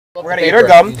We're gonna eat our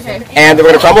gum, and then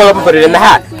we're gonna crumble it up and put it in the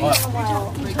hat.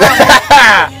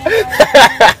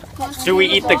 Do we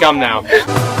eat the gum now?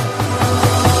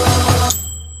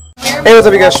 Hey, what's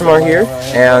up, you guys? Shemar here,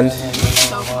 and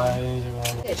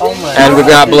we've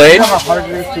got Blade.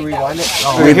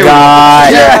 We've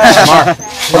got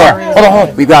Shemar. Hold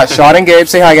on. We've got Sean and Gabe.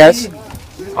 Say hi, guys.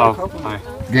 Oh, hi.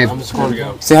 Gabe.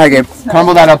 Say hi, Gabe.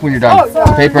 Crumble that up when you're done.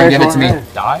 The paper and give it to me.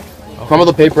 Crumble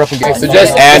the paper up and give it to me.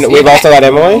 And we've also got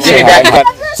Emily. Say hi.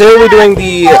 Today we're doing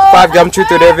the 5 gum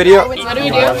truth or dare video. What do we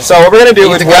do? So what we're gonna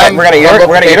do is we're gonna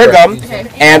eat our gum,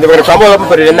 and then we're gonna crumble it up and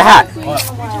put it in the hat.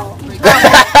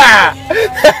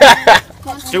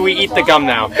 Do we eat the gum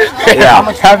now? Yeah.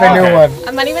 Have a new one.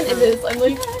 I'm not even in this. I'm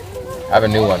like. Have a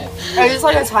new one. Are you just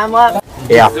like a time lapse?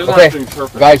 Yeah. Okay.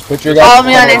 Guys, put your guys. Follow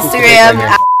me on Instagram.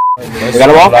 You got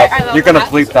them all? You're gonna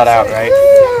bleep that out, right?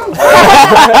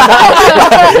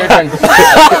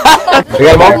 You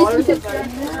got them all?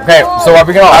 Okay, so are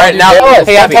we gonna? All right, now.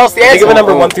 Hey, tell us the answer. Think of a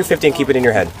number 1 through 50 and keep it in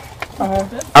your head. All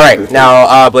right,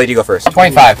 now Blade, you go first.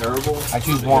 25. I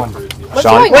choose 1.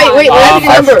 Sean. Wait, let me pick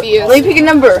a number. Let me pick a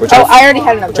number. Oh, I already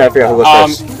had a number. I'm trying to figure out who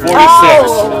goes first.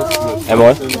 46.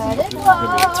 Emily.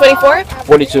 24.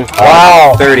 42.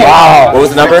 Wow. 30. Wow. What was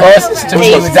the number?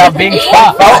 Without being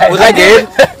 25. Was that Gabe?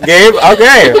 Gabe.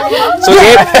 Okay. So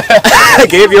Gabe,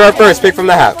 Gabe, you're up first. Pick from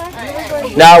the hat.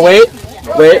 Now wait.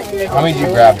 How many did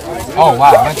you grab? Oh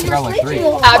wow, I actually got like 3.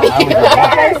 Abby.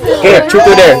 Here, truth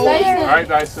or dare. Alright,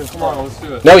 Dyson, come on, let's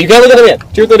do it. No, you gotta look at it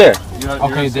again. Truth or dare.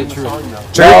 Okay, is it true?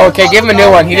 Okay, give him a new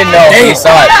one. He didn't know. He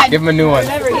saw it. Give him a new one.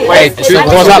 Wait, truth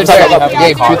or dare.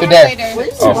 Gabe, truth or dare.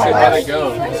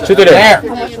 Truth or dare.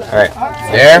 Alright.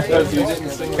 Dare.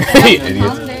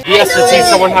 Idiot. He has to teach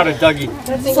someone how to Dougie.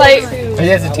 It's like. He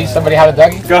has to teach somebody how to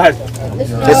Dougie? Go ahead.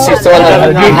 Just teach someone how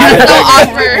to Dougie. So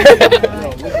awkward.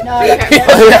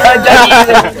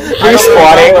 You're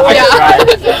squatting.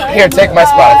 Yeah. Here, take my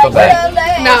spot. I feel bad.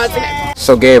 No, it's okay.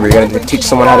 So Gabe, you're gonna teach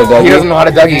someone how to Dougie? He doesn't know how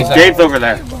to Dougie. Gabe's over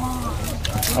there.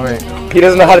 Alright. He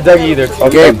doesn't know how to Dougie either.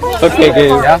 Okay. Okay,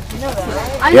 Gabe. Yeah?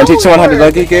 You wanna teach someone how to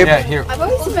Dougie, Gabe? Yeah, here.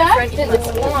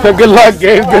 Good luck,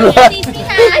 Gabe. Good luck.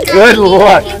 Good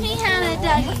luck.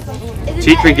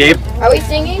 Teach me, Gabe. Are we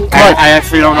singing? I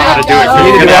actually don't know how to do it. So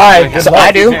Neither do I. So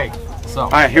I do. So,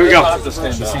 alright, here we go.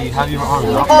 see, have your arms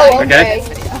up. Oh, Okay.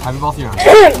 Have both your arms.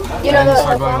 You know And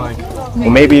start going like. Well,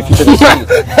 maybe if you could.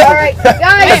 Alright,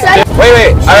 guys.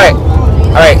 Wait.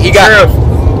 Alright. You got.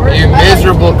 You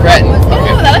miserable cretin.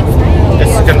 Okay. This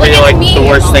is gonna be like the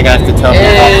worst thing I have to tell you.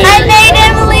 I made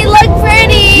Emily look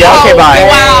pretty. Yeah. Okay. Bye.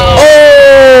 Wow. Oh.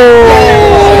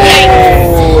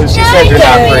 She said you're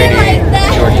not pretty.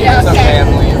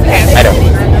 I know.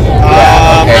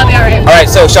 Okay. Alright.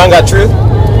 So Sean got truth.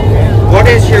 What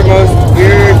is your most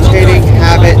irritating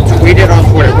habit tweeted on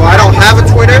Twitter? Well, I don't have a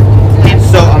Twitter,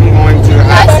 so I'm going to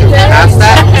have to ask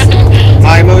that.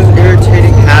 My most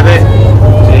irritating habit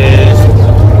is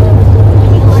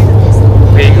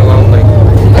being lonely.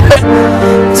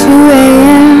 2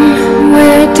 a.m.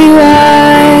 Where do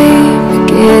I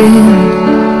begin?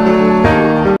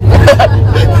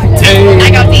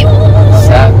 I got deep.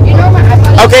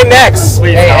 Okay. Next.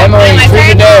 Hey, Emily,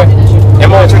 truth or dare?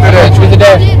 Emily, truth or dare? Truth or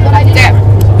dare? There.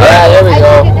 Yeah, there we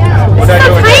go. It's so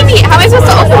tiny. How am I supposed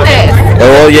to open this?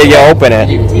 Well, yeah, you open it.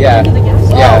 Yeah.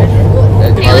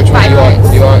 It looks fine. Do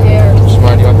you want this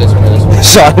one or this one?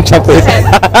 Sean, jump in.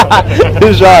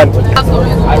 Who's Sean?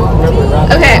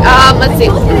 Okay, let's see.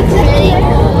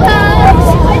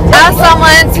 Ask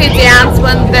someone to dance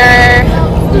when there's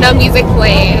no music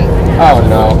playing. Oh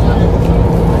no.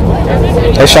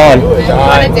 Hey, Sean.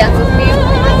 Want to dance with me?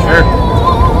 Sure.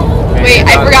 Wait,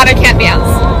 I forgot I can't dance.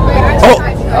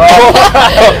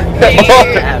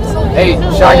 Hey,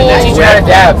 Sean, teach her how to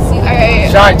dab.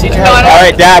 Alright. Sean, teach her how to dab.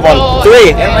 Alright, dab on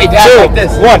 3, Emily, dab 2, like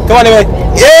this. 1. Come on, Emily.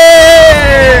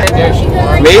 Yeah! There she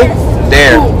is. Me?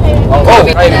 There. Oh,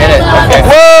 wait a minute. Okay.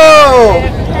 Whoa!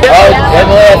 Oh,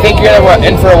 Emily, I think you're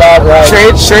in for a wild ride.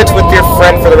 Trade shirts with your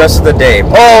friend for the rest of the day.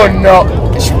 Oh no.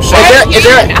 Is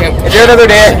there another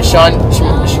day? Sean.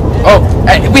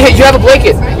 You have a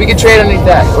blanket. We could trade underneath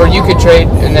that, or you could trade,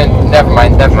 and then never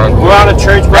mind. We're on a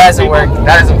church. That doesn't work.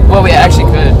 That doesn't. Well, we actually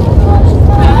could.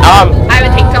 I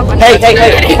would take someone. Hey.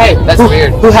 That's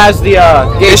weird. Who has the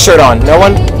this shirt on? No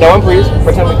one, please.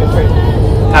 Pretend we can trade.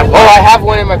 Oh, I have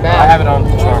one in my bag. I have it on.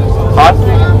 Hot?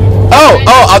 Oh,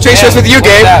 I'll trade shirts with you,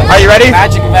 Gabe. Are you ready?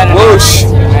 Magic event. Whoosh.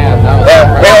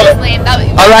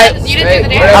 Alright. You didn't do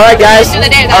the dance. Alright, guys.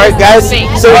 Alright, guys.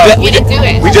 So you didn't do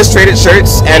it. we just traded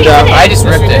shirts, and I just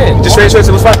ripped it. Just traded shirts.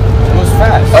 It was fun. It was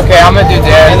fast. Okay, I'm gonna do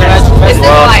Dare.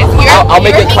 Well, I'll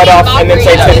make it cut off and then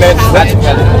say 10 minutes.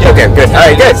 Okay, good. All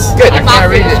right, good. Good. I can't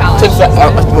read it.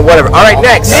 Whatever. All right,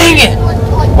 next. Dang it!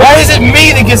 Why is it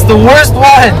me that gets the worst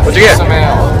one? What'd you get?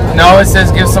 No, it says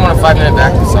give someone a 5-minute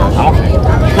back massage.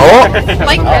 Oh.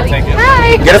 Like, really?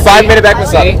 Hi. Get a 5-minute back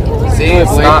massage. See,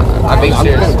 it's not. I'm being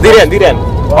serious. D-Dan.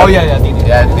 Oh yeah,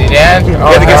 D-Dan. You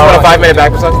have to get someone a 5-minute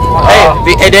back massage.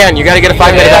 Hey, Dan, you gotta get a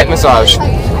 5-minute back massage.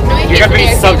 You're gonna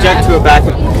be subject to a back.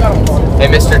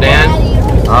 Hey, Mr. Dan.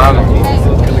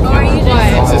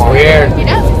 This is weird.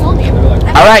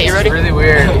 All right, you ready? It's really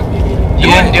weird. You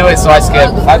didn't do it, so I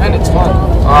skipped. 5 minutes, fun.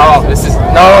 Oh, this is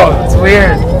it's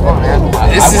weird. Oh, man.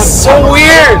 This is so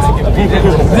weird.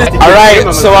 All right,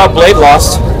 so Blade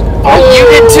lost. Oh, you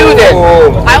did too, then.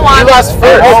 I won. You lost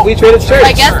first. Oh, we traded shirts.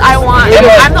 I guess I won.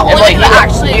 I'm the only one that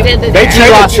actually did the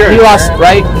He lost,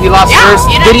 right? He lost first.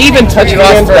 you Did he even touch your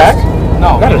hands back?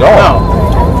 No, not at all.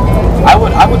 I would.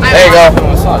 There you go.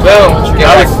 Boom.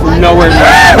 That was nowhere near.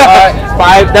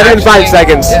 That in 5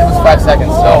 seconds. It was 5 seconds.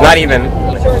 So. Not even.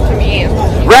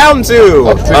 Round 2.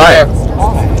 All right.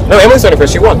 No, Emily started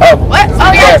first. She won. What? Oh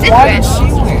yeah, I did win.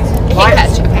 He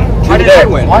catch. Okay. Why did I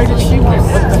win? Why did she win?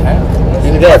 What the heck?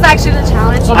 That's actually the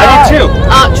challenge. I did too.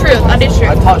 Truth. I did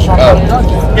truth.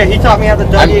 Yeah, he taught me how to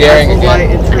dug. I'm daring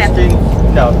again. Interesting.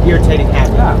 No, irritating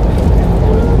habit.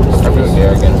 I'm doing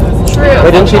Dare again. True.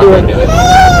 Wait, didn't she do it?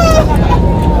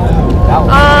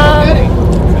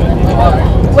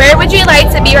 Where would you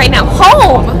like to be right now?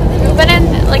 Home. We've been in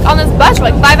on this bus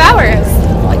for 5 hours.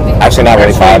 Actually, not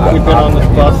really 5. We've been on this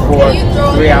bus for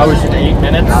 3 hours and 8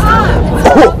 minutes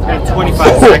and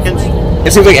 25 seconds.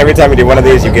 It seems like every time we do one of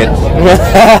these, you get.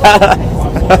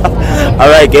 All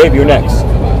right, Gabe, you're next.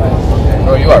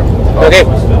 Oh, you are. Okay.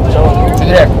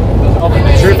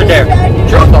 Truth or dare?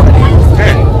 Truth.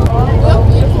 Okay.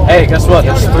 Hey, guess what?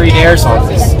 There's 3 dares on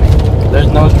this. There's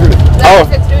no truth. Oh,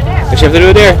 you have to do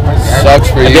a dare. Sucks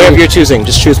for A you. dare if you're choosing.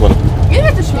 Just choose one. You don't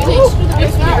have to choose.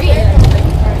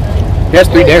 He has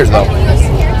 3 dares though.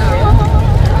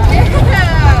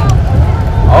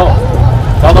 Oh.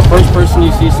 Tell the first person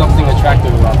you see something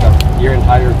attractive about them. Your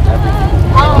entire everything.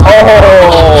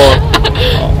 Oh.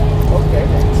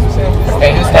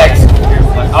 Hey, who's next?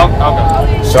 I'll go.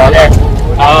 Sean.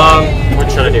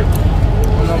 What should I do?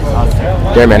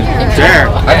 Dare, man. Dare.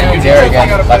 I'm doing Dare again,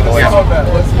 by the way.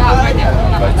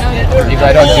 But even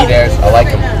I don't do Dares, I like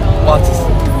them.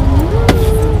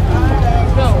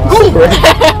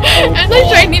 I'm like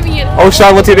trying to be in. Oh,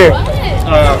 Sean, what's your dare?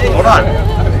 Hold on.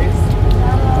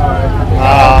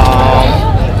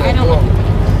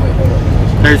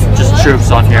 There's just truths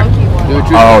on here.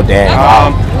 Oh, dang.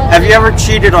 Have you ever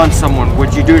cheated on someone?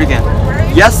 Would you do it again?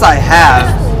 Yes, I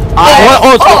have.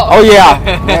 Oh, yeah.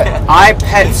 I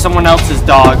pet someone else's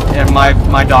dog, and my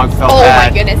dog felt Oh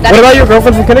bad. my goodness. What about your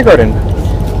girlfriend from kindergarten?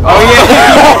 Oh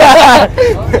yeah,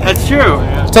 that's true.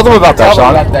 Tell them about that,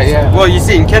 Sean. Well, you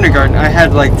see, in kindergarten, I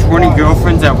had like 20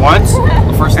 girlfriends at once.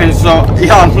 And so,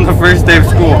 yeah, on the first day of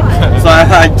school. So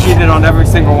I cheated on every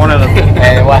single one of them.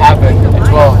 And what happened at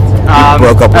 12?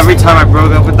 Broke up with every time I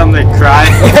broke up with them, they'd cry.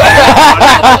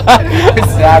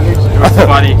 Savage. It was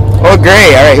funny. Oh,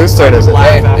 great. All right, whose turn is it?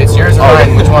 Hey, it's yours or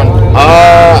mine? Which one?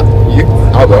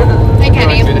 I'll go. Hey,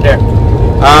 Kenny. Do the Dare.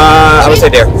 I'm gonna say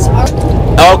dare.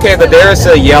 Okay, the dare is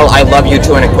to yell "I love you"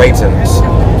 to an acquaintance.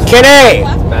 Kenny!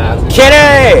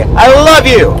 Kenny! I love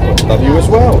you! Love you as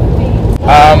well.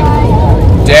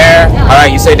 Dare.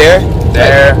 Alright, you say dare?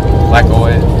 Dare. Like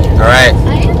always. Alright.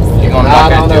 You're not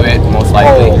gonna do it, most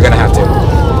likely. You're gonna have to.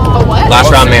 Oh, what? Last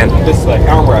round, man.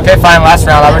 Okay, fine, last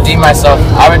round. I'll redeem myself.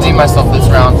 this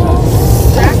round.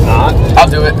 I'll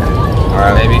do it.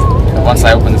 Alright. Maybe. Once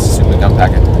I open this stupid gun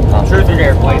packet. Truth or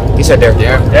dare, Blake? He said dare.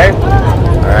 Dare.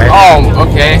 Alright. Oh,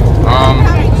 okay.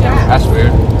 That's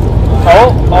weird.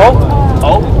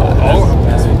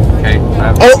 Okay.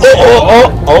 Who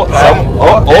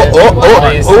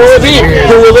will it be?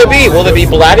 Who will it be? Will it be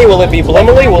Blatty? Will it be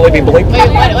Blimley? Will it be Blink? Wait,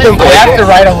 what? I have to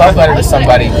write a love letter to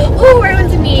somebody. Ooh, where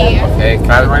was me? Okay,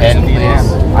 can I write it to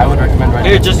please? I would recommend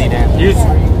writing. Dude, just use.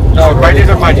 No, write it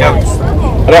on my notes.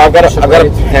 I've got a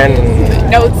pen.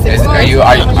 Notes. Are you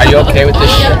okay with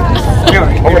this shit?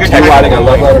 Over 10 writing a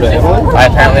love letter to Emily?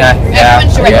 Yeah. Everyone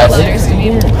should write love letters to me.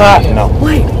 No.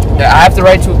 Yeah, I have to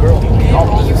write to a girl.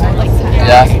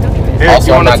 Yeah. Here, Also,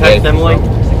 you want to I'm not text gay. Emily?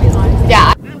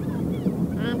 Yeah.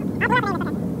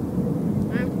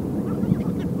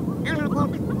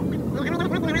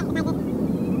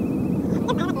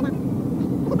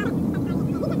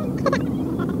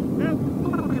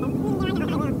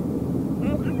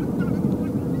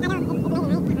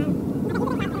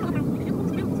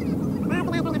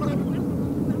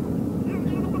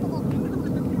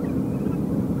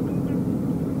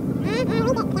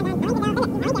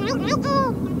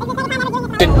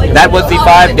 That was the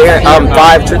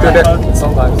 5 truth or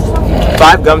dare.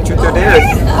 5 gum truth or dare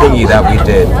thingy that we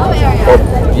did.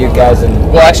 Hope you guys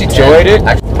Well, actually, enjoyed it.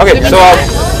 Okay,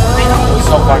 so